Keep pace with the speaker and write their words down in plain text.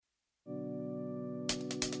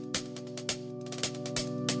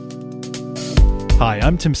Hi,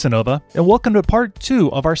 I'm Tim Sonova, and welcome to part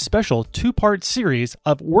 2 of our special 2-part series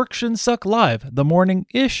of Work Shouldn't Suck Live, the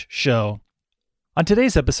Morning-ish show. On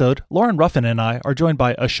today's episode, Lauren Ruffin and I are joined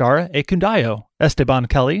by Ashara Ekundayo, Esteban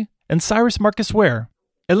Kelly, and Cyrus Marcus Ware.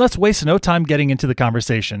 And let's waste no time getting into the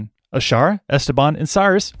conversation. Ashara, Esteban, and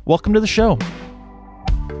Cyrus, welcome to the show.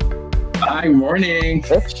 Hi, morning.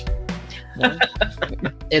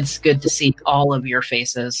 It's good to see all of your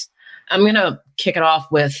faces. I'm going to kick it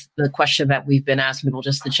off with the question that we've been asking people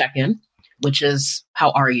just to check in, which is,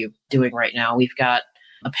 how are you doing right now? We've got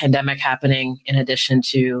a pandemic happening in addition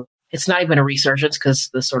to, it's not even a resurgence because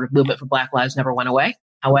the sort of movement for Black Lives never went away.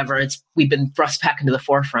 However, we've been thrust back into the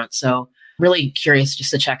forefront. So really curious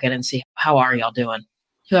just to check in and see, how are y'all doing?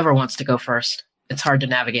 Whoever wants to go first. It's hard to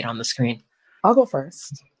navigate on the screen. I'll go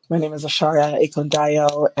first. My name is Ashara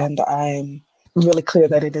Ekundayo, and I'm really clear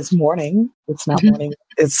that it is morning. It's not morning.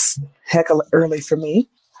 It's heck early for me.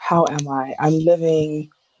 How am I? I'm living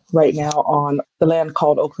right now on the land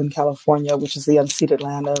called Oakland, California, which is the unceded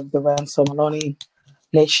land of the Ransomoloni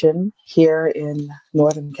Nation here in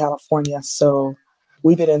Northern California. So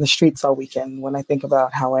we've been in the streets all weekend. When I think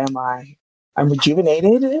about how am I, I'm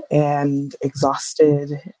rejuvenated and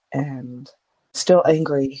exhausted and still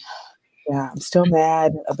angry. Yeah, I'm still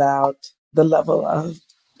mad about the level of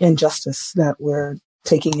injustice that we're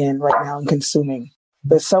taking in right now and consuming.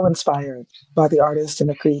 But so inspired by the artists and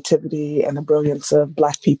the creativity and the brilliance of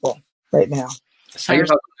Black people right now. So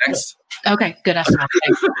next. Okay, good.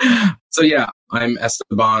 So yeah, I'm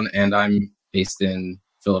Esteban, and I'm based in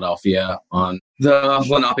Philadelphia on the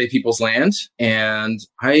Lenape people's land. And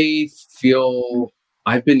I feel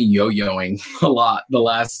I've been yo-yoing a lot the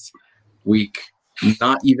last week,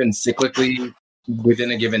 not even cyclically within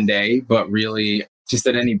a given day, but really just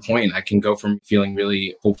at any point, I can go from feeling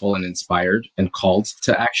really hopeful and inspired and called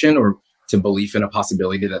to action or to belief in a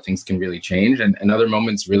possibility that things can really change. And other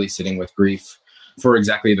moments really sitting with grief for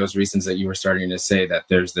exactly those reasons that you were starting to say, that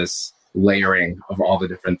there's this layering of all the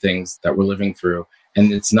different things that we're living through.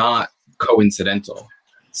 And it's not coincidental.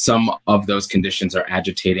 Some of those conditions are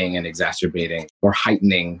agitating and exacerbating or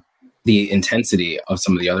heightening the intensity of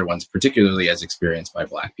some of the other ones, particularly as experienced by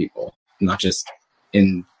Black people, not just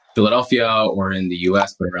in Philadelphia or in the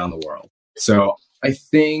US, but around the world. So I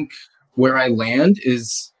think where I land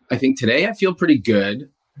is, I think today I feel pretty good.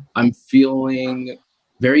 I'm feeling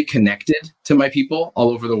very connected to my people all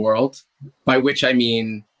over the world, by which I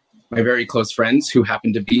mean my very close friends who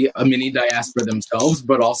happen to be a mini diaspora themselves,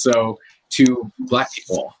 but also to Black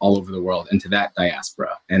people all over the world and to that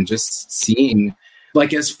diaspora. And just seeing,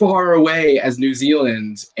 like, as far away as New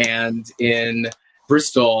Zealand and in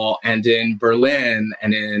Bristol and in Berlin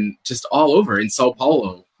and in just all over in Sao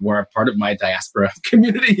Paulo, where a part of my diaspora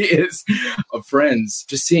community is of friends,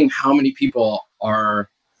 just seeing how many people are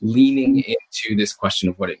leaning into this question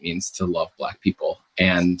of what it means to love Black people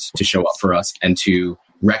and to show up for us and to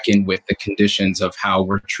reckon with the conditions of how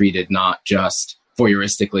we're treated, not just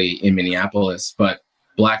voyeuristically in Minneapolis, but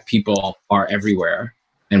Black people are everywhere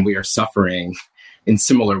and we are suffering in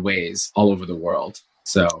similar ways all over the world.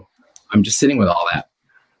 So I'm just sitting with all that.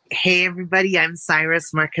 Hey, everybody. I'm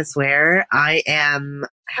Cyrus Marcus Ware. I'm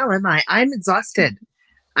exhausted.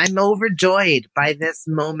 I'm overjoyed by this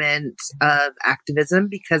moment of activism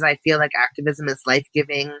because I feel like activism is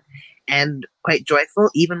life-giving and quite joyful,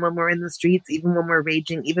 even when we're in the streets, even when we're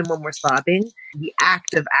raging, even when we're sobbing. The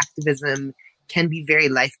act of activism can be very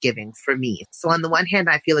life-giving for me. So on the one hand,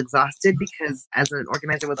 I feel exhausted because as an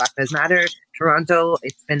organizer with Black Lives Matter, Toronto,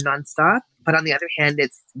 it's been nonstop. But on the other hand,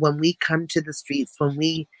 it's when we come to the streets, when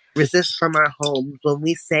we resist from our homes, when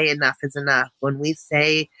we say enough is enough, when we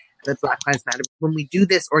say that Black Lives Matter, when we do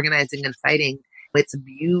this organizing and fighting, it's a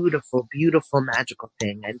beautiful, beautiful, magical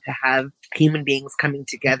thing. And to have human beings coming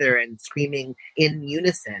together and screaming in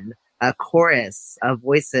unison, a chorus of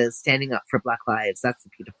voices standing up for Black lives, that's a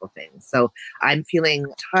beautiful thing. So I'm feeling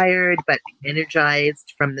tired, but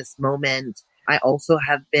energized from this moment. I also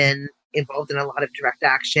have been involved in a lot of direct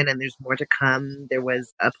action, and there's more to come. There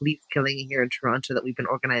was a police killing here in Toronto that we've been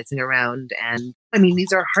organizing around. And I mean,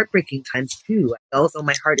 these are heartbreaking times too. Also,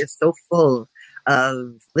 my heart is so full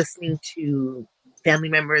of listening to family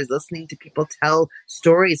members, listening to people tell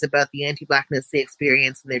stories about the anti-Blackness they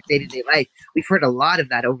experience in their day-to-day life. We've heard a lot of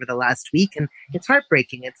that over the last week, and it's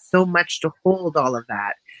heartbreaking. It's so much to hold all of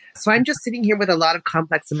that. So I'm just sitting here with a lot of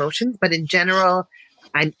complex emotions, but in general,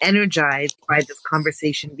 I'm energized by this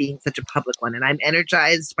conversation being such a public one. And I'm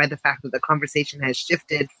energized by the fact that the conversation has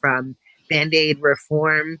shifted from Band-Aid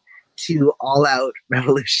reform to all-out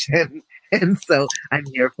revolution. And so I'm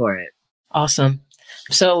here for it. Awesome.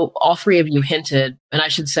 So all three of you hinted, and I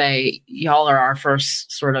should say y'all are our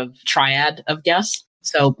first sort of triad of guests.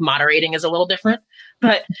 So moderating is a little different,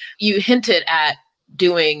 but you hinted at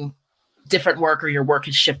doing different work, or your work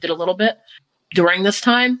has shifted a little bit during this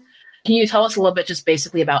time. Can you tell us a little bit just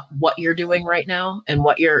basically about what you're doing right now and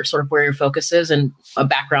what your sort of where your focus is, and a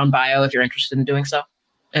background bio if you're interested in doing so?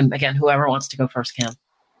 And again, whoever wants to go first can.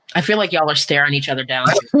 I feel like y'all are staring each other down.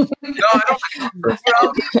 No, I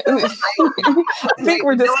don't. I think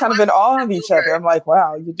we're just kind of in awe of each other. I'm like,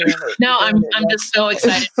 wow, you're doing it. No, You're I'm doing it. just so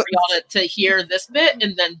excited for y'all to hear this bit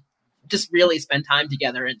and then just really spend time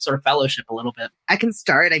together and sort of fellowship a little bit. I can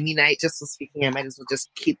start. I mean, I just was speaking. I might as well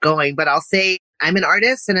just keep going. But I'll say I'm an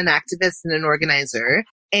artist and an activist and an organizer.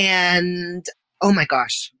 And oh my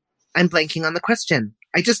gosh, I'm blanking on the question.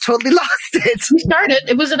 I just totally lost it. You started.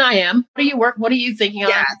 It was an IM. What do you work? What are you thinking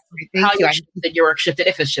Yeah, on? How your work shifted,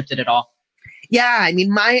 if it's shifted at all? Yeah, I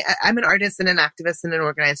mean, I'm an artist and an activist and an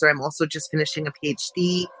organizer. I'm also just finishing a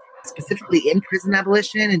PhD specifically in prison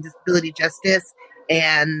abolition and disability justice.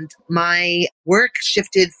 And my work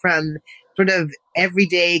shifted from sort of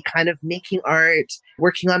everyday kind of making art,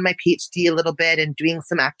 working on my PhD a little bit and doing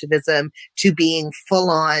some activism, to being full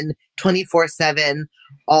on 24/7,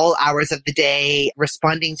 all hours of the day,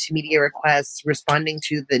 responding to media requests, responding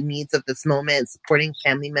to the needs of this moment, supporting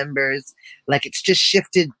family members. Like, it's just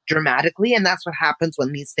shifted dramatically. And that's what happens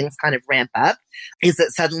when these things kind of ramp up, is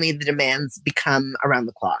that suddenly the demands become around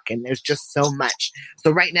the clock and there's just so much.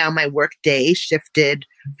 So right now my work day shifted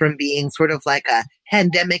from being sort of like a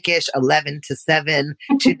pandemic-ish 11 to 7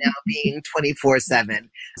 to now being 24/7.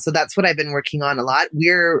 So that's what I've been working on a lot.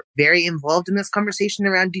 We're very involved in this conversation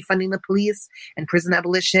around defunding the police and prison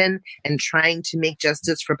abolition and trying to make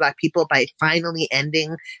justice for Black people by finally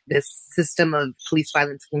ending this system of police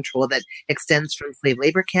violence and control that extends from slave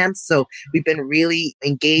labor camps. So we've been really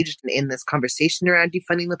engaged in this conversation around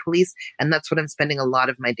defunding the police. And that's what I'm spending a lot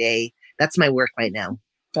of my day. That's my work right now.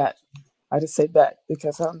 Bet. I just say bet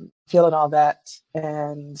because I'm feeling all that.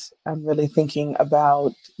 And I'm really thinking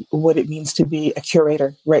about what it means to be a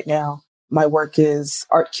curator right now. My work is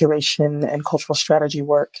art curation and cultural strategy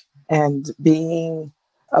work. And being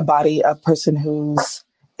a person who's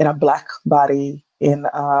in a Black body, in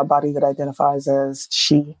a body that identifies as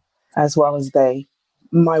she as well as they,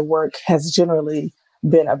 my work has generally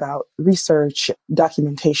been about research,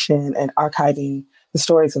 documentation, and archiving the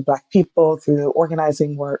stories of Black people through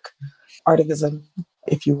organizing work, artivism,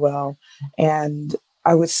 if you will. And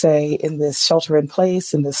I would say in this shelter in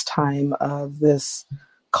place, in this time of this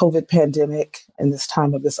COVID pandemic, in this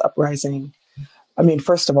time of this uprising, I mean,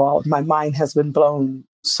 first of all, my mind has been blown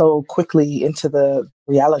so quickly into the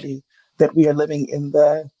reality that we are living in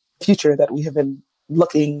the future that we have been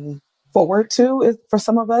looking forward to for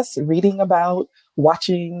some of us, reading about,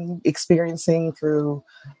 watching, experiencing through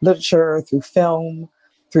literature, through film,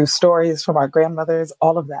 through stories from our grandmothers,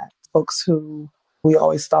 all of that. Folks who we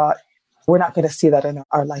always thought we're not going to see that in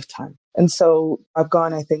our lifetime. And so I've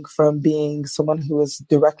gone, I think, from being someone who is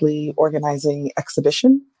directly organizing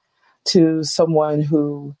exhibition to someone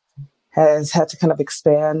who has had to kind of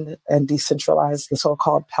expand and decentralize the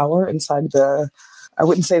so-called power inside I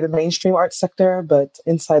wouldn't say the mainstream art sector, but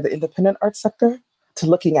inside the independent art sector, to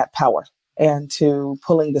looking at power and to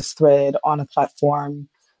pulling this thread on a platform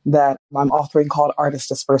that I'm authoring called Artist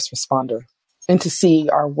as First Responder, and to see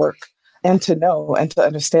our work and to know and to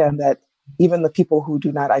understand that even the people who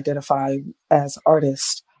do not identify as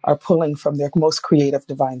artists are pulling from their most creative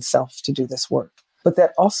divine self to do this work. But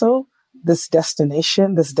that also this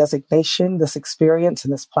destination, this designation, this experience,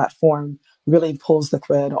 and this platform really pulls the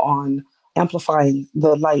thread on amplifying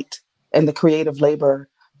the light and the creative labor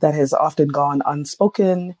that has often gone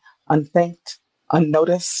unspoken, unthanked,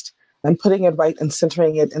 unnoticed, and putting it right and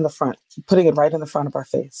centering it in the front, putting it right in the front of our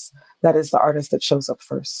face. That is the artist that shows up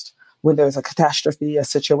first. When there's a catastrophe, a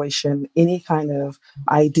situation, any kind of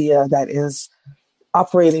idea that is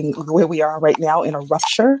operating where we are right now in a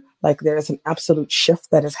rupture, like there is an absolute shift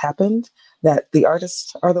that has happened, that the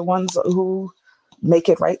artists are the ones who make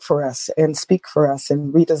it right for us and speak for us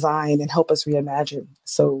and redesign and help us reimagine.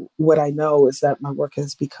 So what I know is that my work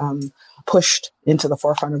has become pushed into the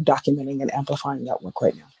forefront of documenting and amplifying that work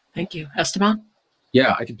right now. Thank you. Esteban?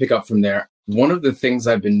 Yeah, I can pick up from there. One of the things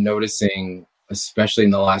I've been noticing, especially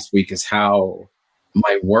in the last week, is how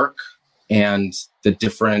my work and the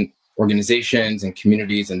different organizations and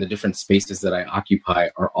communities and the different spaces that I occupy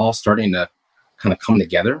are all starting to kind of come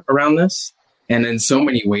together around this. And in so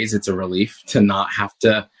many ways, it's a relief to not have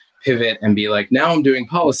to pivot and be like, now I'm doing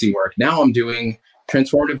policy work. Now I'm doing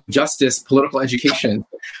transformative justice, political education.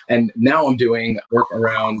 And now I'm doing work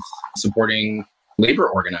around supporting labor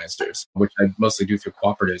organizers, which I mostly do through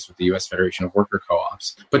cooperatives with the U.S. Federation of Worker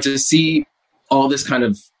Co-ops. But to see all these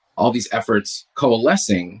efforts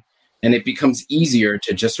coalescing, and it becomes easier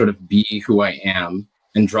to just sort of be who I am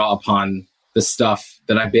and draw upon the stuff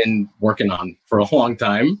that I've been working on for a long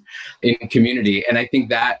time in community. And I think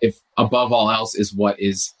that, if above all else, is what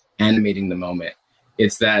is animating the moment.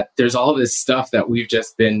 It's that there's all this stuff that we've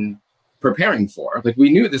just been preparing for. Like, we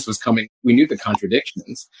knew this was coming. We knew the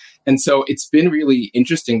contradictions. And so it's been really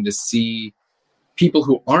interesting to see people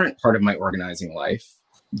who aren't part of my organizing life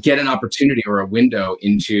get an opportunity or a window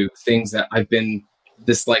into things that I've been,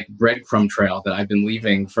 this like breadcrumb trail that I've been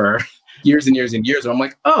leaving for years and years and years. And I'm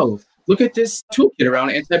like, oh, look at this toolkit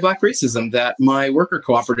around anti-Black racism that my worker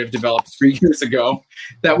cooperative developed 3 years ago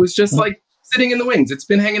that was just like sitting in the wings. It's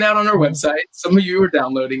been hanging out on our website. Some of you are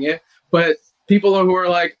downloading it, but people who are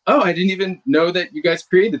like, oh, I didn't even know that you guys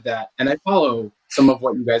created that. And I follow some of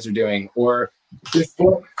what you guys are doing. Or this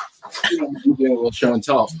book, I'm doing a little show and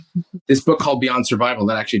tell. This book called Beyond Survival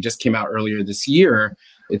that actually just came out earlier this year.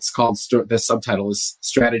 It's called, the subtitle is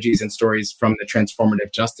Strategies and Stories from the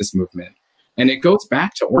Transformative Justice Movement. And it goes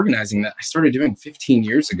back to organizing that I started doing 15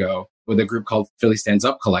 years ago with a group called Philly Stands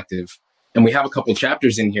Up Collective. And we have a couple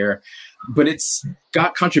chapters in here, but it's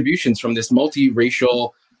got contributions from this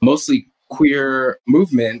multiracial, mostly queer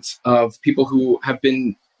movement of people who have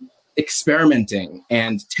been experimenting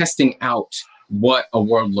and testing out what a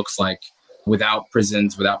world looks like without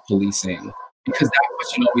prisons, without policing. Because that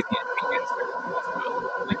question always needs to be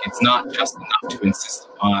answered. Like, it's not just enough to insist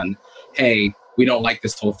on, hey, we don't like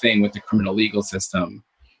this whole thing with the criminal legal system,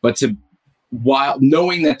 but while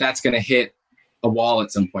knowing that that's going to hit a wall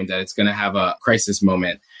at some point, that it's going to have a crisis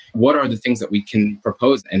moment, what are the things that we can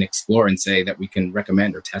propose and explore and say that we can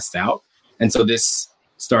recommend or test out? And so this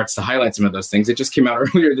starts to highlight some of those things. It just came out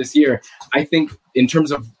earlier this year. I think in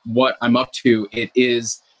terms of what I'm up to, it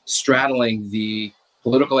is straddling the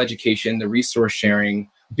political education, the resource sharing,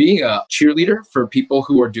 being a cheerleader for people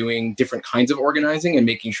who are doing different kinds of organizing and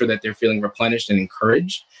making sure that they're feeling replenished and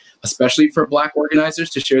encouraged, especially for Black organizers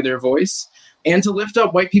to share their voice, and to lift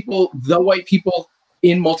up the white people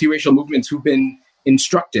in multiracial movements who've been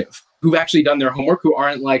instructive, who've actually done their homework, who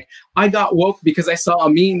aren't like, I got woke because I saw a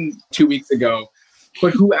meme 2 weeks ago,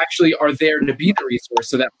 but who actually are there to be the resource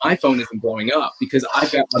so that my phone isn't blowing up because I've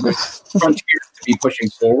got other frontiers to be pushing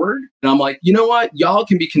forward. And I'm like, you know what? Y'all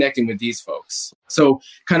can be connecting with these folks. So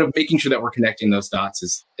kind of making sure that we're connecting those dots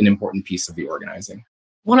is an important piece of the organizing.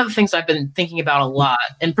 One of the things I've been thinking about a lot,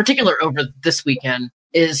 in particular over this weekend,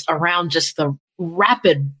 is around just the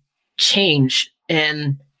rapid change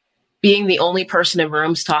in being the only person in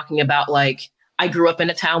rooms talking about, like, I grew up in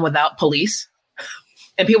a town without police.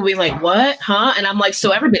 And people being like, what? Huh? And I'm like,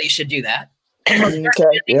 so everybody should do that. And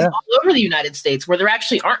all over the United States where there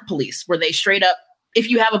actually aren't police, where they straight up, if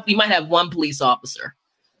you might have one police officer.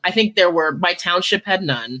 I think my township had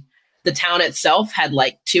none. The town itself had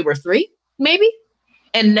like 2 or 3, maybe.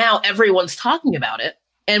 And now everyone's talking about it.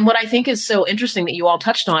 And what I think is so interesting that you all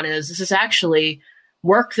touched on is this is actually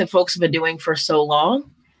work that folks have been doing for so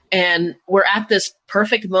long. And we're at this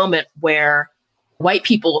perfect moment where white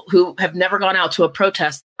people who have never gone out to a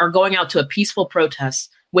protest are going out to a peaceful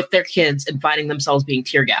protest with their kids and finding themselves being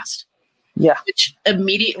tear gassed. Yeah. Which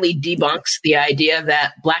immediately debunks the idea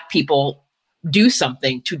that Black people do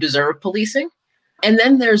something to deserve policing. And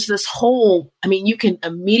then there's this whole, you can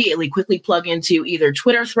immediately quickly plug into either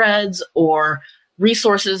Twitter threads or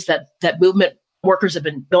resources that movement workers have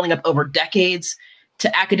been building up over decades,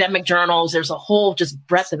 to academic journals. There's a whole just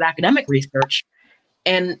breadth of academic research.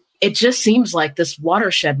 And it just seems like this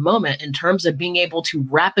watershed moment in terms of being able to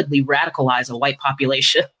rapidly radicalize a white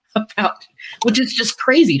population which is just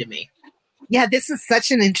crazy to me. Yeah, this is such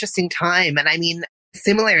an interesting time. And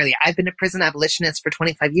similarly, I've been a prison abolitionist for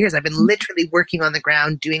 25 years. I've been literally working on the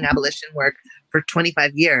ground doing abolition work for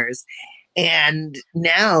 25 years. And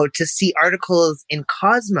now to see articles in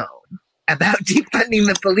Cosmo about defunding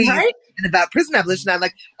the police, right, and about prison abolition, I'm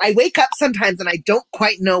like, I wake up sometimes and I don't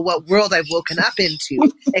quite know what world I've woken up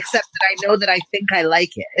into, except that I know that I think I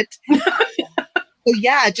like it. So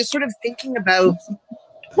yeah, just sort of thinking about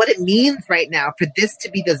what it means right now for this to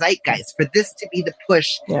be the zeitgeist, for this to be the push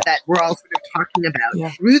that we're all sort of talking about.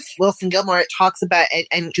 Yeah. Ruth Wilson Gilmore talks about,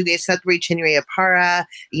 and Julia Sudbury, Chinua Apara,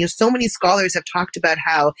 so many scholars have talked about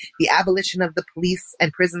how the abolition of the police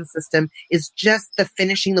and prison system is just the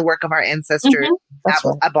finishing the work of our ancestors,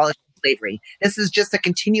 abolishing slavery. This is just a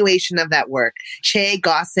continuation of that work. Che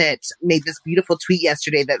Gossett made this beautiful tweet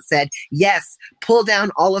yesterday that said, yes, pull down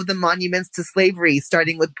all of the monuments to slavery,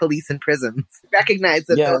 starting with police and prisons. Recognize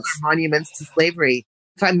that those are monuments to slavery.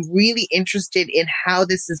 So I'm really interested in how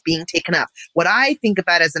this is being taken up. What I think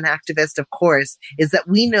about as an activist, of course, is that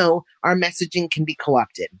we know our messaging can be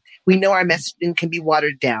co-opted. We know our messaging can be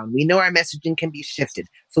watered down. We know our messaging can be shifted.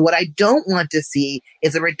 So what I don't want to see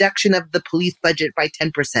is a reduction of the police budget by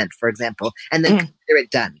 10%, for example, and then consider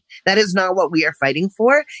it done. That is not what we are fighting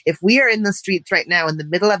for. If we are in the streets right now in the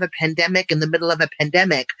middle of a pandemic,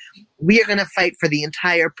 we are going to fight for the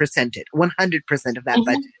entire percentage, 100% of that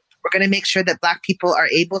budget. We're going to make sure that Black people are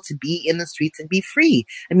able to be in the streets and be free.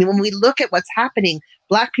 I mean, when we look at what's happening,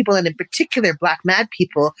 Black people, and in particular Black mad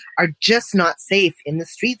people, are just not safe in the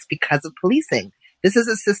streets because of policing. This is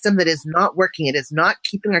a system that is not working. It is not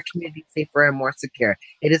keeping our community safer and more secure.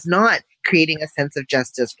 It is not creating a sense of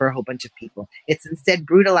justice for a whole bunch of people. It's instead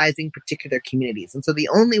brutalizing particular communities. And so the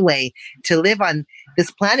only way to live on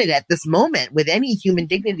this planet at this moment with any human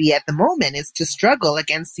dignity at the moment is to struggle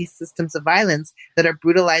against these systems of violence that are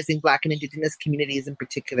brutalizing Black and Indigenous communities in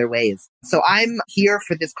particular ways. So I'm here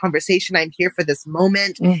for this conversation. I'm here for this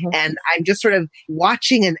moment. And I'm just sort of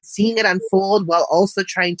watching and seeing it unfold while also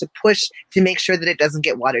trying to push to make sure that it doesn't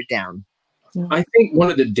get watered down. I think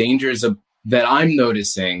one of the dangers that I'm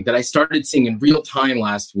noticing, that I started seeing in real time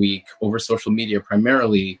last week over social media,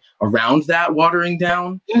 primarily around that watering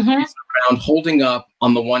down, is around holding up,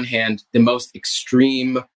 on the one hand, the most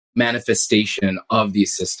extreme manifestation of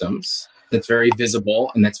these systems that's very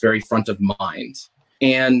visible and that's very front of mind,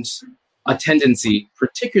 and a tendency,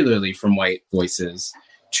 particularly from white voices,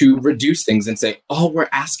 to reduce things and say, all we're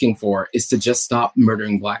asking for is to just stop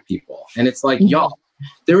murdering Black people. And it's like, y'all,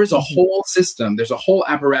 there is a whole system, there's a whole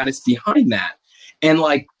apparatus behind that. And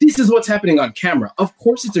like, this is what's happening on camera. Of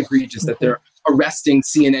course, it's egregious that they're arresting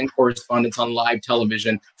CNN correspondents on live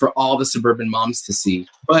television for all the suburban moms to see.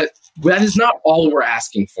 But that is not all we're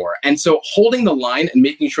asking for. And so holding the line and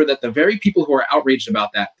making sure that the very people who are outraged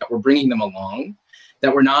about that we're bringing them along,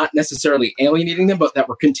 that we're not necessarily alienating them, but that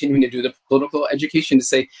we're continuing to do the political education to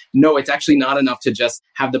say, no, it's actually not enough to just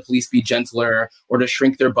have the police be gentler or to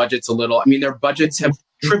shrink their budgets a little. I mean, their budgets have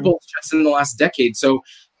tripled just in the last decade. So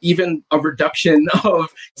even a reduction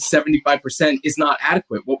of 75% is not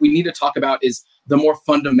adequate. What we need to talk about is the more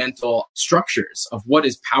fundamental structures of what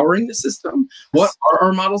is powering the system, what are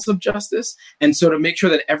our models of justice. And so to make sure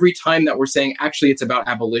that every time that we're saying, actually, it's about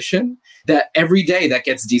abolition, that every day that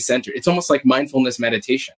gets decentered. It's almost like mindfulness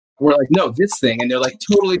meditation. We're like, no, this thing. And they're like,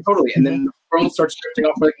 totally. And then the world starts drifting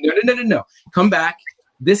off. We're like, no. Come back.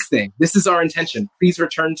 This thing. This is our intention. Please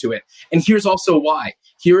return to it. And here's also why.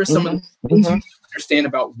 Here are some of the things you understand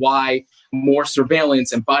about why more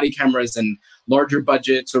surveillance and body cameras and larger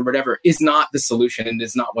budgets or whatever is not the solution and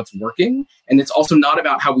is not what's working. And it's also not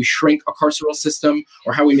about how we shrink a carceral system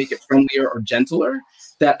or how we make it friendlier or gentler.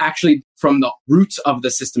 That actually, from the roots of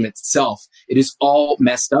the system itself, it is all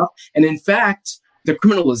messed up. And in fact, the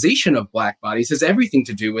criminalization of Black bodies has everything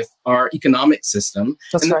to do with our economic system.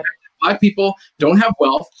 That's right. Black people don't have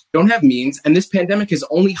wealth, don't have means, and this pandemic has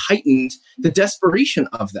only heightened the desperation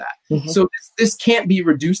of that. So this can't be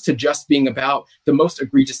reduced to just being about the most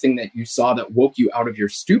egregious thing that you saw that woke you out of your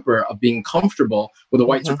stupor of being comfortable with a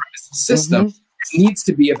white supremacist system. It needs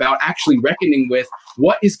to be about actually reckoning with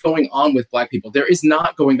what is going on with Black people. There is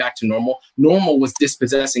not going back to normal. Normal was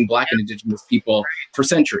dispossessing Black and Indigenous people for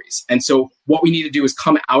centuries. And so what we need to do is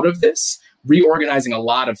come out of this, reorganizing a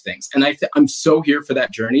lot of things. And I'm so here for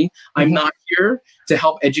that journey. I'm not here to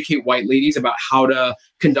help educate white ladies about how to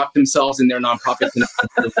conduct themselves in their nonprofits in a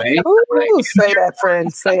particular way. Ooh, say that,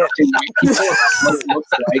 friend. Say it. What it looks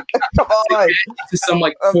like. Come on. To some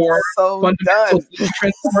like core fundamentals to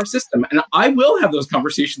transform our system. And I will have those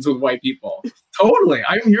conversations with white people. Totally.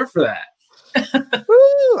 I'm here for that.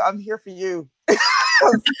 Woo, I'm here for you.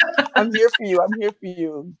 I'm here for you. I'm here for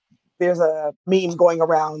you. There's a meme going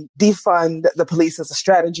around, defund the police as a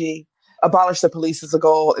strategy, abolish the police as a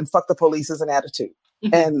goal, and fuck the police as an attitude.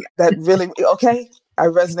 And that really, okay, I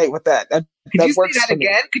resonate with that. That Could you works say that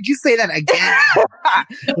again? Me. Could you say that again?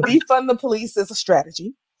 Defund the police is a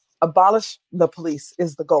strategy, abolish the police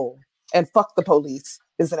is the goal, and fuck the police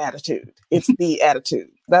is an attitude. It's the attitude.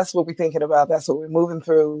 That's what we're thinking about. That's what we're moving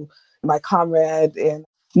through. My comrade in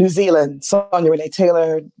New Zealand, Sonia Renee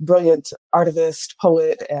Taylor, brilliant artivist,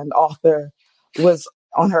 poet, and author, was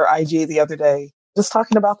on her IG the other day just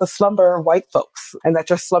talking about the slumber of white folks and that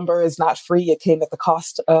your slumber is not free. It came at the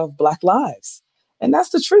cost of Black lives. And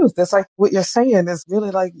that's the truth. It's like what you're saying is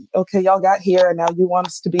really like, okay, y'all got here and now you want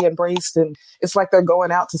us to be embraced. And it's like they're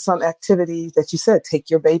going out to some activity that you said, take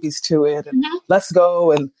your babies to it and let's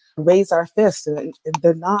go and raise our fist. And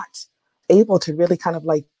they're not able to really kind of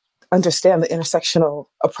like understand the intersectional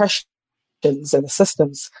oppressions and the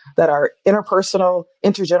systems that are interpersonal,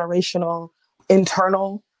 intergenerational,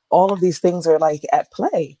 internal. All of these things are like at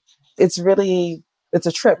play. It's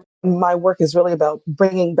a trip. My work is really about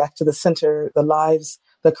bringing back to the center the lives,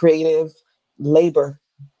 the creative labor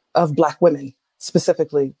of Black women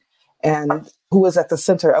specifically, and who is at the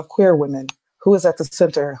center of queer women, who is at the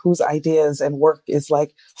center, whose ideas and work is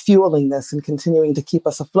like fueling this and continuing to keep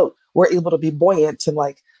us afloat. We're able to be buoyant and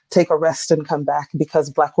like take a rest and come back because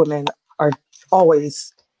Black women are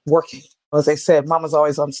always working. As I said, Mama's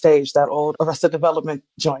always on stage, that old Arrested Development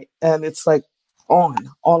joint. And it's like on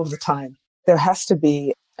all of the time. There has to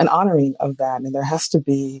be an honoring of that. And there has to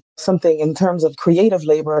be something in terms of creative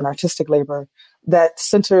labor and artistic labor that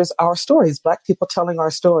centers our stories, Black people telling our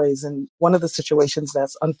stories. And one of the situations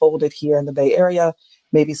that's unfolded here in the Bay Area,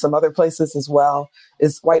 maybe some other places as well,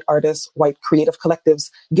 is white artists, white creative collectives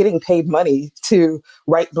getting paid money to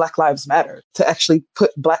write Black Lives Matter, to actually put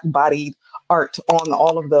Black-bodied art on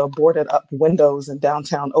all of the boarded up windows in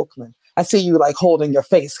downtown Oakland. I see you like holding your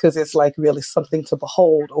face because it's like really something to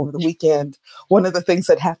behold over the weekend. One of the things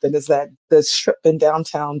that happened is that the strip in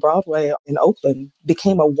downtown Broadway in Oakland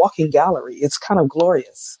became a walking gallery. It's kind of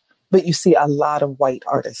glorious, but you see a lot of white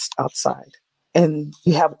artists outside. And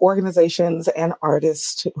you have organizations and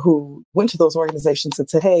artists who went to those organizations and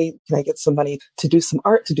said, hey, can I get some money to do some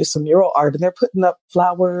art, to do some mural art? And they're putting up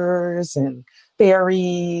flowers and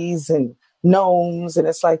berries and gnomes. And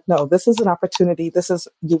it's like, no, this is an opportunity.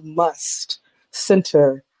 You must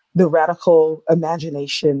center the radical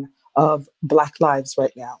imagination of Black lives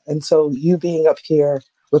right now. And so you being up here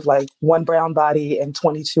with like one brown body and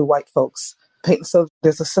 22 white folks. So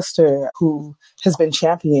there's a sister who has been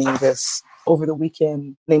championing this over the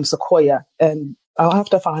weekend named Sequoia. And I'll have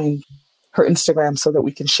to find her Instagram so that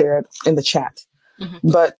we can share it in the chat.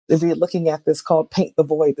 Mm-hmm. But if you're looking at this called Paint the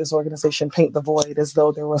Void, this organization Paint the Void, as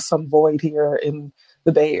though there was some void here in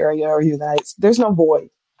the Bay Area or United States. There's no void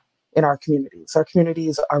in our communities. Our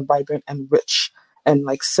communities are vibrant and rich and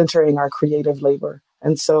like centering our creative labor.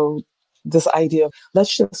 And so this idea of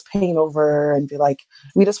let's just paint over and be like,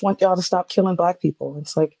 we just want y'all to stop killing Black people.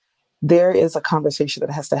 It's like, there is a conversation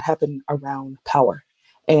that has to happen around power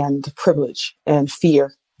and privilege and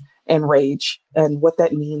fear and rage, and what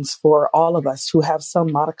that means for all of us who have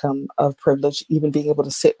some modicum of privilege, even being able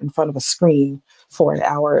to sit in front of a screen for an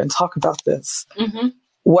hour and talk about this. Mm-hmm.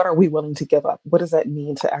 What are we willing to give up? What does that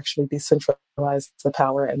mean to actually decentralize the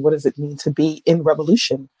power? And what does it mean to be in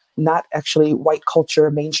revolution, not actually white culture,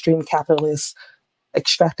 mainstream capitalist,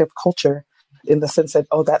 extractive culture in the sense that,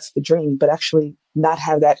 oh, that's the dream, but actually not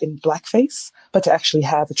have that in blackface, but to actually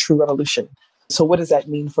have a true revolution. So what does that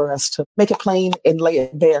mean for us to make it plain and lay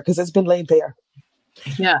it bare? Because it's been laid bare.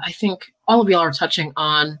 Yeah, I think all of y'all are touching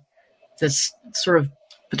on this sort of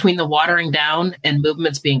between the watering down and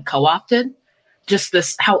movements being co-opted, just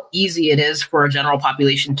this, how easy it is for a general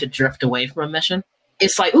population to drift away from a mission.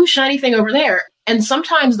 It's like, ooh, shiny thing over there. And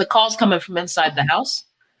sometimes the call's coming from inside the house.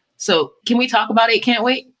 So can we talk about it? Can't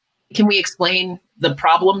wait. Can we explain the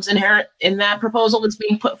problems inherent in that proposal that's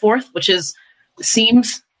being put forth, which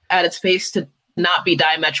seems at its face to not be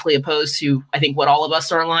diametrically opposed to, I think, what all of us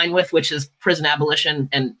are aligned with, which is prison abolition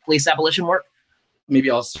and police abolition work? Maybe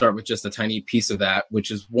I'll start with just a tiny piece of that,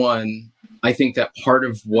 which is one, I think that part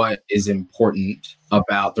of what is important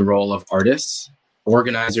about the role of artists,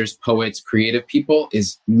 organizers, poets, creative people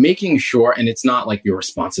is making sure, and it's not like your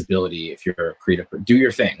responsibility if you're a creative, do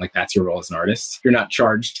your thing. Like that's your role as an artist. You're not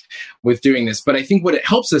charged with doing this. But I think what it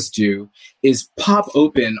helps us do is pop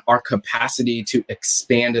open our capacity to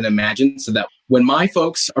expand and imagine so that when my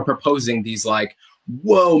folks are proposing these like,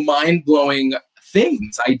 whoa, mind-blowing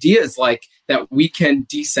things, ideas like that we can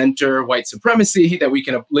decenter white supremacy, that we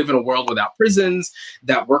can live in a world without prisons,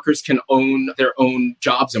 that workers can own their own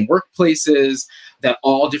jobs and workplaces, that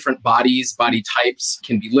all different body types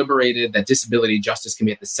can be liberated, that disability justice can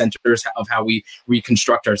be at the centers of how we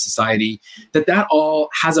reconstruct our society, that all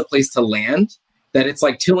has a place to land, that it's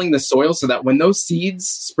like tilling the soil so that when those seeds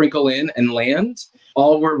sprinkle in and land,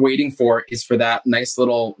 all we're waiting for is for that nice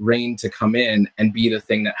little rain to come in and be the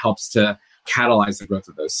thing that helps to catalyze the growth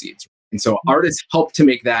of those seeds. And so artists help to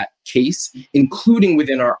make that case, including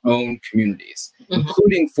within our own communities,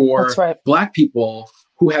 including for Black people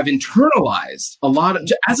who have internalized a lot of,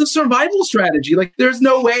 as a survival strategy. Like there's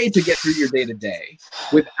no way to get through your day to day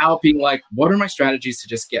without being like, what are my strategies to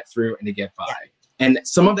just get through and to get by? And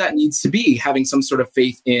some of that needs to be having some sort of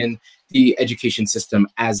faith in the education system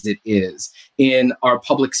as it is, in our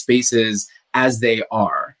public spaces as they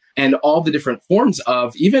are, and all the different forms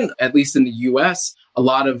of, even at least in the US, a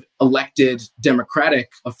lot of elected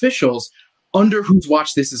Democratic officials under whose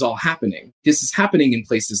watch this is all happening. This is happening in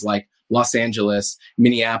places like Los Angeles,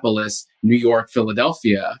 Minneapolis, New York,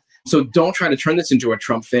 Philadelphia, So don't try to turn this into a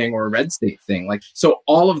Trump thing or a red state thing. Like, so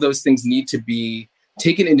all of those things need to be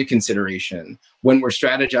taken into consideration when we're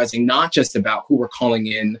strategizing, not just about who we're calling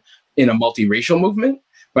in a multiracial movement,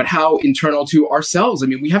 but how internal to ourselves. I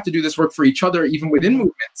mean, we have to do this work for each other, even within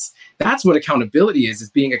movements. That's what accountability is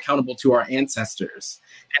being accountable to our ancestors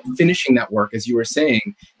and finishing that work, as you were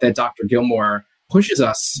saying, that Dr. Gilmore pushes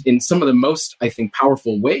us in some of the most, I think,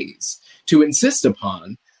 powerful ways to insist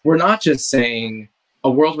upon. We're not just saying a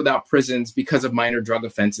world without prisons because of minor drug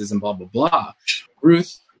offenses and blah, blah, blah.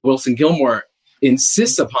 Ruth Wilson Gilmore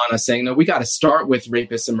insists upon us saying, no, we got to start with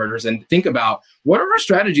rapists and murderers and think about what are our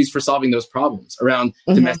strategies for solving those problems around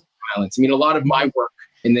domestic violence. I mean, a lot of my work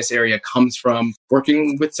in this area comes from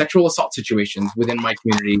working with sexual assault situations within my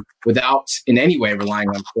community without in any way relying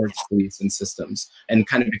on courts, police, and systems, and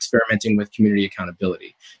kind of experimenting with community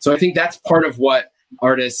accountability. So I think that's part of what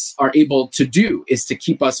artists are able to do, is to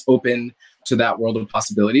keep us open to that world of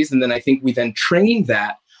possibilities. And then I think we then train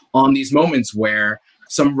that on these moments where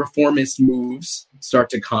some reformist moves start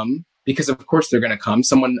to come, because of course they're going to come.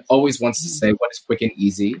 Someone always wants to say what is quick and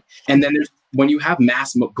easy. And then when you have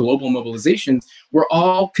mass global mobilizations, we're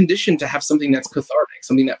all conditioned to have something that's cathartic,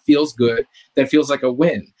 something that feels good, that feels like a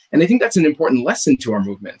win. And I think that's an important lesson to our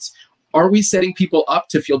movements. Are we setting people up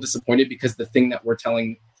to feel disappointed because the thing that we're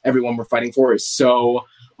telling everyone we're fighting for is so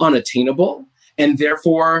unattainable, and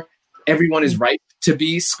therefore everyone is ripe to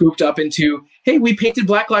be scooped up into, hey, we painted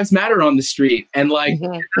Black Lives Matter on the street, and like,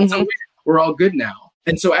 we're all good now.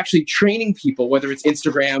 And so actually training people, whether it's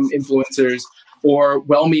Instagram influencers or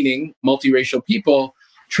well-meaning multiracial people,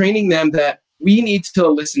 training them that we need to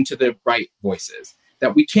listen to the right voices,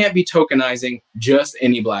 that we can't be tokenizing just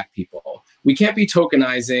any Black people. We can't be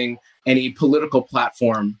tokenizing any political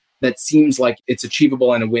platform that seems like it's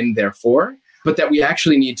achievable and a win therefore, but that we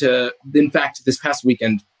actually need to, in fact, this past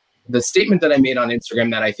weekend, the statement that I made on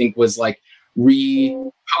Instagram that I think was like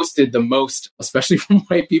reposted the most, especially from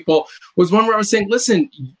white people, was one where I was saying, listen,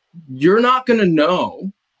 you're not going to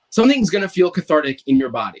know. Something's going to feel cathartic in your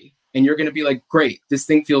body. And you're going to be like, great, this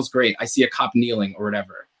thing feels great. I see a cop kneeling or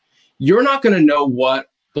whatever. You're not going to know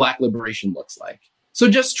what Black liberation looks like. So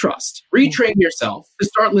just trust, retrain yourself to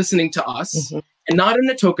start listening to us, and not in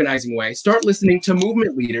a tokenizing way. Start listening to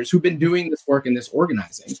movement leaders who've been doing this work and this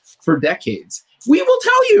organizing for decades. We will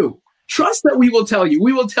tell you. Trust that we will tell you.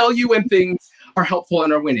 We will tell you when things are helpful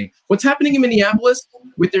and are winning. What's happening in Minneapolis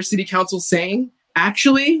with their city council saying,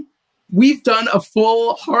 actually, we've done a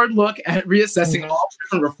full hard look at reassessing all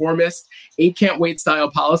different reformist 8 can't wait style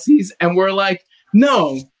policies. And we're like,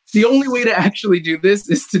 no, the only way to actually do this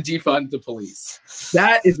is to defund the police.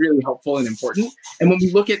 That is really helpful and important. And when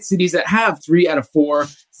we look at cities that have 3 out of 4,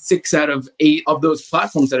 6 out of 8 of those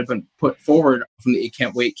platforms that have been put forward from the 8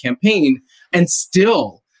 can't wait campaign, and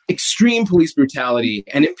still extreme police brutality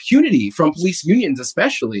and impunity from police unions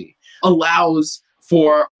especially allows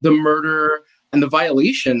for the murder and the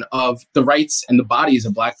violation of the rights and the bodies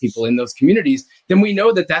of Black people in those communities, then we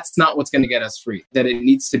know that that's not what's going to get us free, that it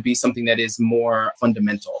needs to be something that is more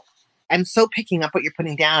fundamental. I'm so picking up what you're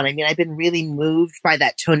putting down. I mean, I've been really moved by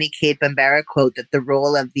that Toni Cade Bambara quote that the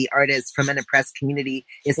role of the artist from an oppressed community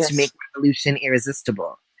is to make revolution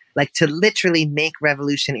irresistible. Like to literally make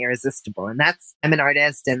revolution irresistible. And I'm an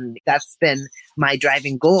artist, and that's been my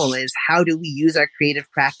driving goal, is how do we use our creative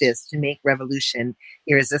practice to make revolution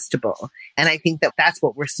irresistible? And I think that that's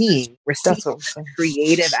what we're seeing. We're seeing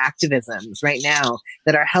creative activisms right now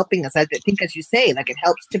that are helping us. I think, as you say, like it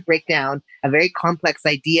helps to break down a very complex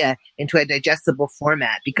idea into a digestible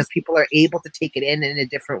format because people are able to take it in a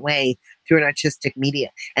different way through an artistic media.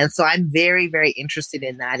 And so I'm very, very interested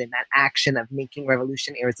in that action of making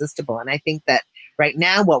revolution irresistible. And I think that right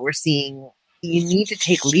now what we're seeing, you need to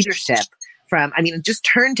take leadership from, just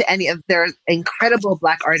turn to any of their incredible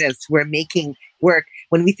Black artists who are making work.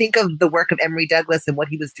 When we think of the work of Emory Douglas and what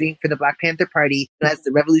he was doing for the Black Panther Party as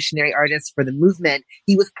the revolutionary artist for the movement,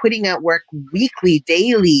 he was putting out work weekly,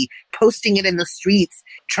 daily, posting it in the streets,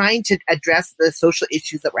 trying to address the social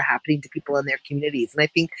issues that were happening to people in their communities. And I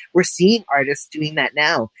think we're seeing artists doing that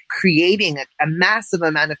now, creating a massive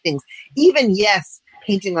amount of things. Even,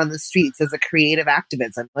 painting on the streets as a creative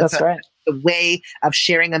activism. That's right. A way of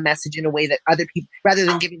sharing a message in a way that other people, rather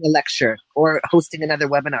than giving a lecture or hosting another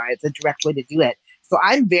webinar, it's a direct way to do it. So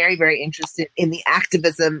I'm very, very interested in the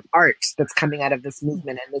activism art that's coming out of this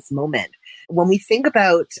movement and this moment. When we think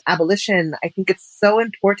about abolition, I think it's so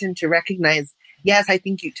important to recognize, yes, I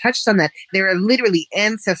think you touched on that. There are literally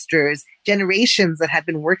ancestors, generations that have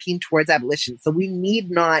been working towards abolition. So we need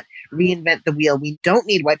not reinvent the wheel. We don't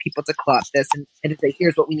need white people to claw this and to say,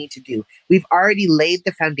 here's what we need to do. We've already laid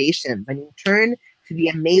the foundations. Turn to the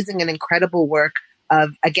amazing and incredible work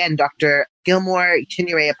of, again, Dr. Gilmore,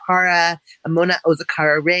 Chinyere Apara, Mona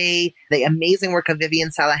Ozakara-Ray, the amazing work of Vivian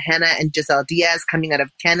Salahana and Giselle Diaz coming out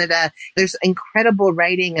of Canada. There's incredible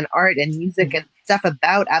writing and art and music and stuff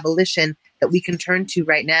about abolition that we can turn to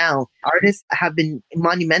right now. Artists have been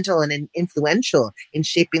monumental and influential in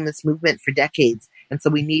shaping this movement for decades. And so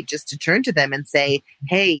we need just to turn to them and say,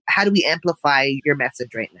 hey, how do we amplify your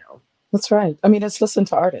message right now? That's right. I mean, it's listen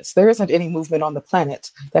to artists. There isn't any movement on the planet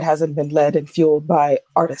that hasn't been led and fueled by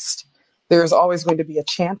artists. There's always going to be a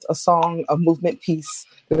chant, a song, a movement piece.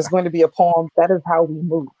 There's going to be a poem. That is how we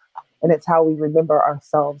move. And it's how we remember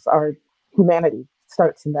ourselves. Our humanity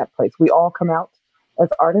starts in that place. We all come out as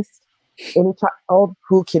artists. Any child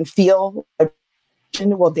who can feel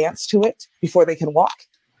will dance to it before they can walk.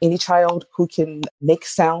 Any child who can make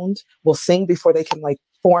sound will sing before they can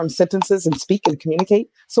form sentences and speak and communicate.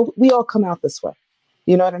 So we all come out this way.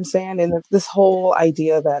 You know what I'm saying? And this whole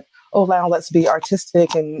idea that, oh, now let's be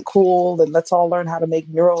artistic and cool and let's all learn how to make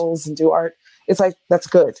murals and do art. It's like, that's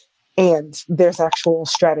good. And there's actual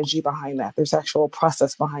strategy behind that. There's actual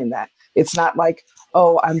process behind that. It's not like,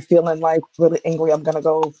 oh, I'm feeling really angry, I'm going to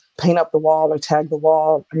go paint up the wall or tag the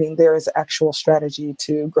wall. I mean, there is actual strategy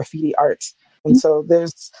to graffiti art. And so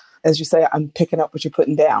there's, as you say, I'm picking up what you're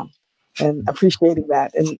putting down and appreciating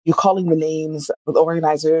that. And you calling the names of the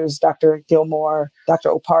organizers, Dr. Gilmore, Dr.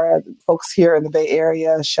 Opara, folks here in the Bay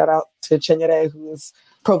Area. Shout out to Chinyere, who is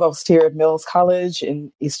provost here at Mills College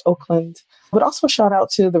in East Oakland. But also shout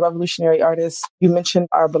out to the revolutionary artists. You mentioned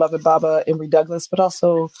our beloved Baba Emory Douglas, but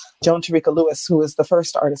also Joan Tarika Lewis, who is the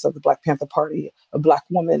first artist of the Black Panther Party, a Black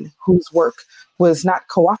woman whose work was not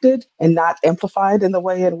co-opted and not amplified in the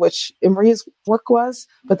way in which Emory's work was,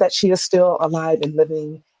 but that she is still alive and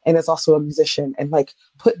living and is also a musician and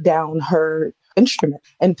put down her instrument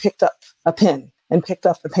and picked up a pen and picked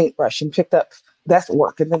up a paintbrush and picked up that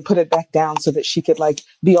work and then put it back down so that she could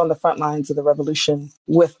be on the front lines of the revolution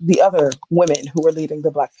with the other women who were leading the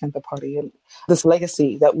Black Panther Party. And this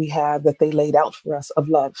legacy that we have that they laid out for us of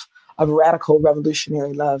love, of radical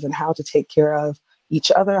revolutionary love, and how to take care of each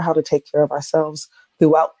other, how to take care of ourselves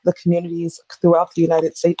throughout the communities, throughout the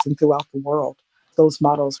United States and throughout the world. Those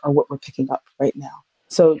models are what we're picking up right now.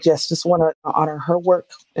 So just want to honor her work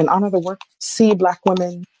and honor the work, see Black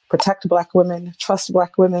women, protect Black women, trust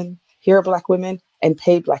Black women, hear Black women, and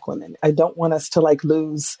pay Black women. I don't want us to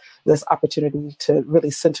lose this opportunity to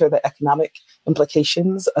really center the economic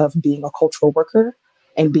implications of being a cultural worker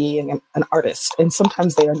and being an artist. And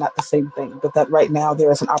sometimes they are not the same thing, but that right now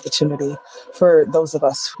there is an opportunity for those of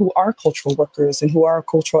us who are cultural workers and who are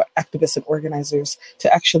cultural activists and organizers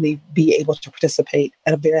to actually be able to participate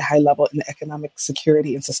at a very high level in the economic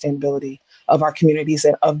security and sustainability of our communities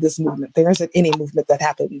and of this movement. There isn't any movement that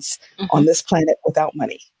happens on this planet without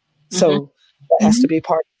money. So that has to be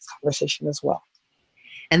part of this conversation as well.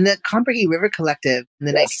 And the Combahee River Collective in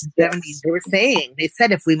the 1970s, they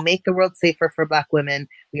said, if we make the world safer for Black women,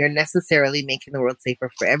 we are necessarily making the world safer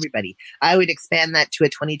for everybody. I would expand that to a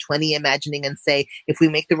 2020 imagining and say, if we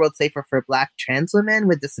make the world safer for Black trans women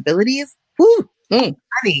with disabilities,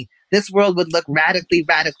 honey, this world would look radically,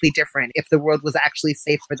 radically different if the world was actually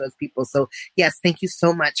safe for those people. So yes, thank you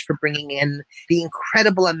so much for bringing in the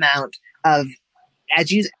incredible amount of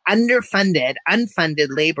unfunded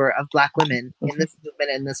labor of Black women in this movement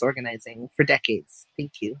and this organizing for decades.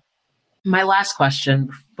 Thank you. My last question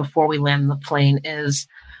before we land the plane is,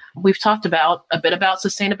 we've talked a bit about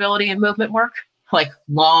sustainability and movement work,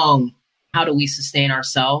 how do we sustain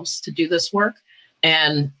ourselves to do this work?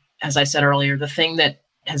 And as I said earlier, the thing that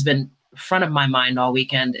has been front of my mind all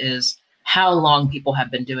weekend is how long people have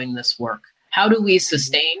been doing this work. How do we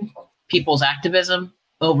sustain people's activism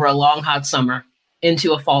over a long, hot summer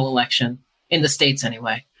into a fall election, in the States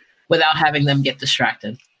anyway, without having them get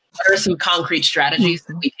distracted? What are some concrete strategies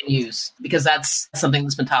that we can use? Because that's something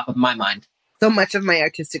that's been top of my mind. So much of my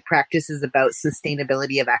artistic practice is about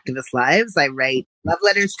sustainability of activists' lives. I write love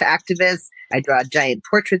letters to activists. I draw giant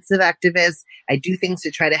portraits of activists. I do things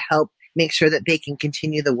to try to help make sure that they can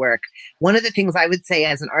continue the work. One of the things I would say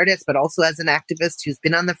as an artist, but also as an activist who's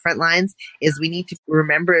been on the front lines, is we need to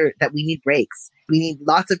remember that we need breaks. We need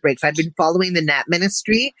lots of breaks. I've been following the Nap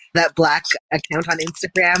Ministry, that Black account on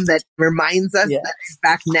Instagram that reminds us that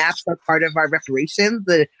back naps are part of our reparations,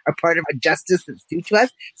 that are part of our justice that's due to us.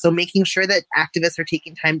 So making sure that activists are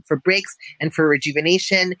taking time for breaks and for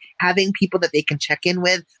rejuvenation, having people that they can check in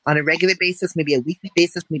with on a regular basis, maybe a weekly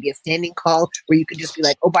basis, maybe a standing call where you could just be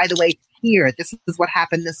like, oh, by the way, here. This is what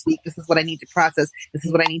happened this week. This is what I need to process. This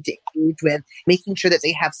is what I need to engage with, making sure that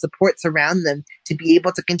they have supports around them to be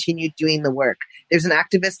able to continue doing the work. There's an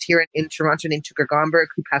activist here in Toronto named Tucker Gomberg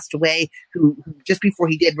who passed away, who just before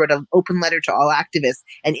he did wrote an open letter to all activists.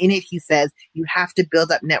 And in it, he says, you have to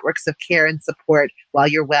build up networks of care and support while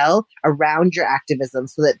you're well around your activism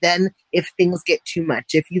so that then if things get too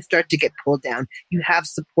much, if you start to get pulled down, you have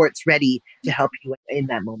supports ready to help you in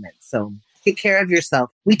that moment. So take care of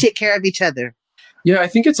yourself. We take care of each other. Yeah, I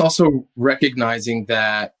think it's also recognizing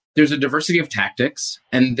that there's a diversity of tactics,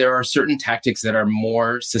 and there are certain tactics that are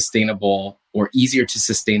more sustainable or easier to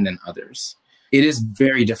sustain than others. It is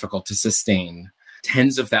very difficult to sustain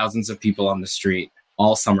tens of thousands of people on the street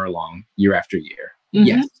all summer long, year after year. Mm-hmm.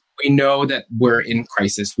 Yes, we know that we're in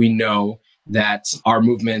crisis. We know that our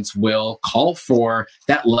movements will call for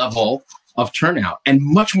that level of turnout, and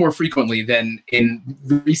much more frequently than in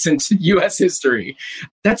recent US history.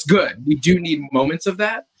 That's good. We do need moments of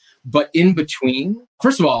that. But in between,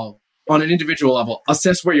 first of all, on an individual level,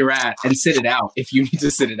 assess where you're at and sit it out if you need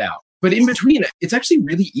to sit it out. But in between, it's actually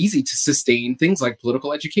really easy to sustain things like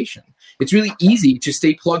political education. It's really easy to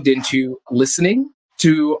stay plugged into listening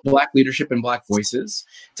to Black leadership and Black voices,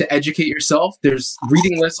 to educate yourself. There's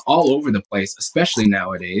reading lists all over the place, especially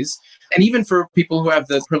nowadays. And even for people who have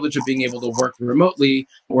the privilege of being able to work remotely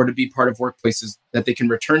or to be part of workplaces that they can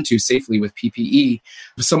return to safely with PPE,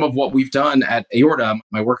 some of what we've done at Aorta,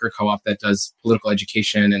 my worker co-op that does political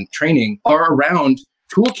education and training, are around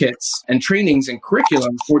toolkits and trainings and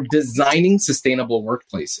curriculum for designing sustainable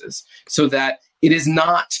workplaces so that it is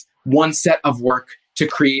not one set of work to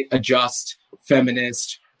create a just,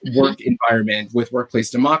 feminist work environment with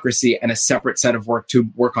workplace democracy and a separate set of work to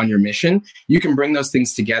work on your mission. You can bring those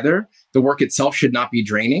things together. The work itself should not be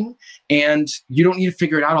draining, and you don't need to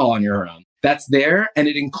figure it out all on your own. That's there, and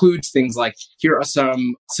it includes things like, here are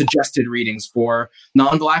some suggested readings for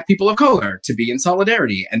non-Black people of color to be in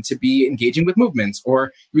solidarity and to be engaging with movements,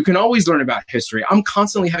 or you can always learn about history. I'm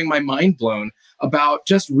constantly having my mind blown about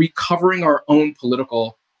just recovering our own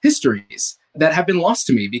political histories that have been lost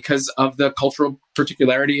to me because of the cultural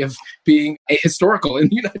particularity of being ahistorical in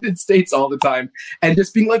the United States all the time and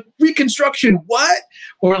just being like, Reconstruction, what?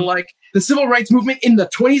 Or like the civil rights movement in the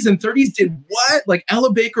 20s and 30s did what? Like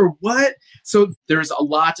Ella Baker, what? So there's a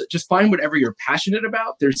lot. Just find whatever you're passionate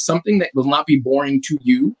about. There's something that will not be boring to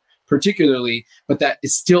you particularly, but that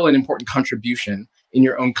is still an important contribution in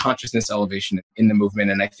your own consciousness elevation in the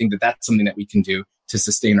movement. And I think that that's something that we can do to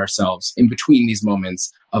sustain ourselves in between these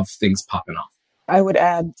moments of things popping off. I would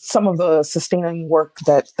add some of the sustaining work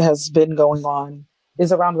that has been going on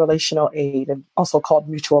is around relational aid and also called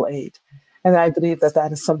mutual aid. And I believe that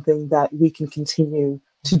that is something that we can continue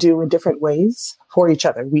to do in different ways for each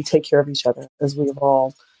other. We take care of each other, as we have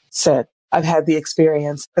all said. I've had the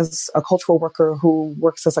experience as a cultural worker who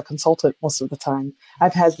works as a consultant most of the time.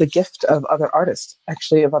 I've had the gift of other artists,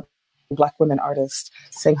 actually of other Black women artists,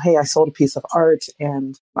 saying, hey, I sold a piece of art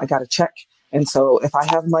and I got a check. And so if I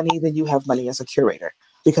have money, then you have money as a curator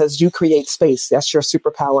because you create space. That's your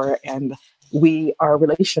superpower. And we are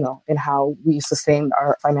relational in how we sustain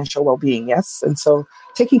our financial well-being. Yes. And so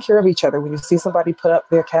taking care of each other, when you see somebody put up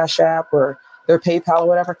their Cash App or their PayPal or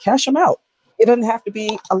whatever, cash them out. It doesn't have to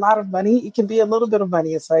be a lot of money. It can be a little bit of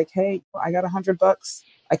money. It's like, hey, I got $100.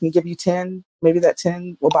 I can give you 10. Maybe that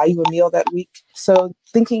 10 will buy you a meal that week. So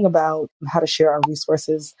thinking about how to share our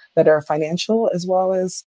resources that are financial, as well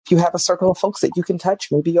as if you have a circle of folks that you can touch,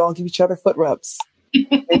 maybe you all give each other foot rubs.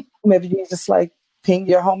 Maybe you just like ping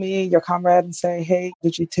your homie, your comrade and say, hey,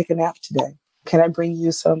 did you take a nap today? Can I bring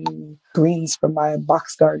you some greens from my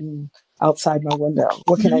box garden outside my window?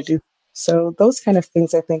 What can I do? So those kind of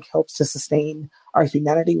things, I think, helps to sustain our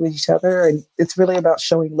humanity with each other. And it's really about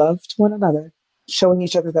showing love to one another, showing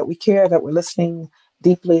each other that we care, that we're listening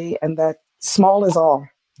deeply, and that small is all.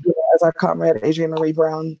 As our comrade Adrienne Maree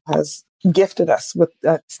Brown has gifted us with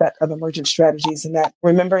that set of emergent strategies, and that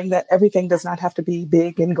remembering that everything does not have to be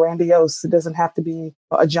big and grandiose. It doesn't have to be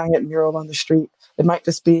a giant mural on the street. It might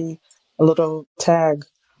just be a little tag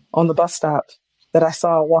on the bus stop that I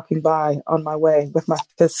saw walking by on my way with my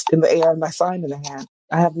fist in the air and my sign in the hand.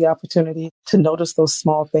 I have the opportunity to notice those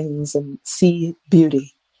small things and see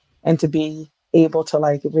beauty, and to be able to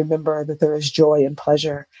like remember that there is joy and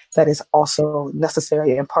pleasure that is also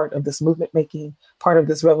necessary and part of this movement making, part of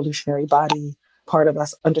this revolutionary body, part of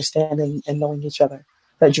us understanding and knowing each other.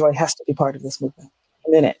 That joy has to be part of this movement.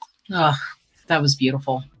 I'm in it. Oh, that was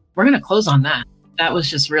beautiful. We're going to close on that. That was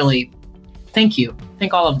just really, thank you.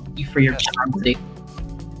 Thank all of you for your generosity.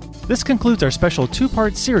 This concludes our special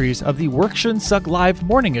two-part series of the Work Shouldn't Suck Live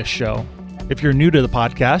Morning-ish show. If you're new to the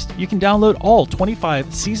podcast, you can download all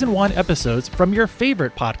 25 Season 1 episodes from your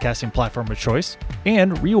favorite podcasting platform of choice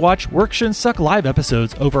and rewatch Workshin Suck live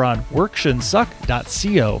episodes over on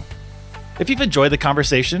workshinsuck.co. If you've enjoyed the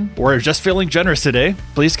conversation or are just feeling generous today,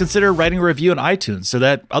 please consider writing a review on iTunes so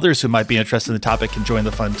that others who might be interested in the topic can join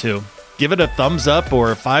the fun too. Give it a thumbs up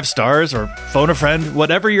or 5 stars or phone a friend,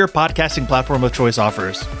 whatever your podcasting platform of choice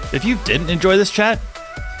offers. If you didn't enjoy this chat,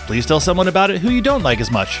 please tell someone about it who you don't like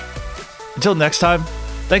as much. Until next time,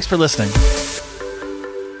 thanks for listening.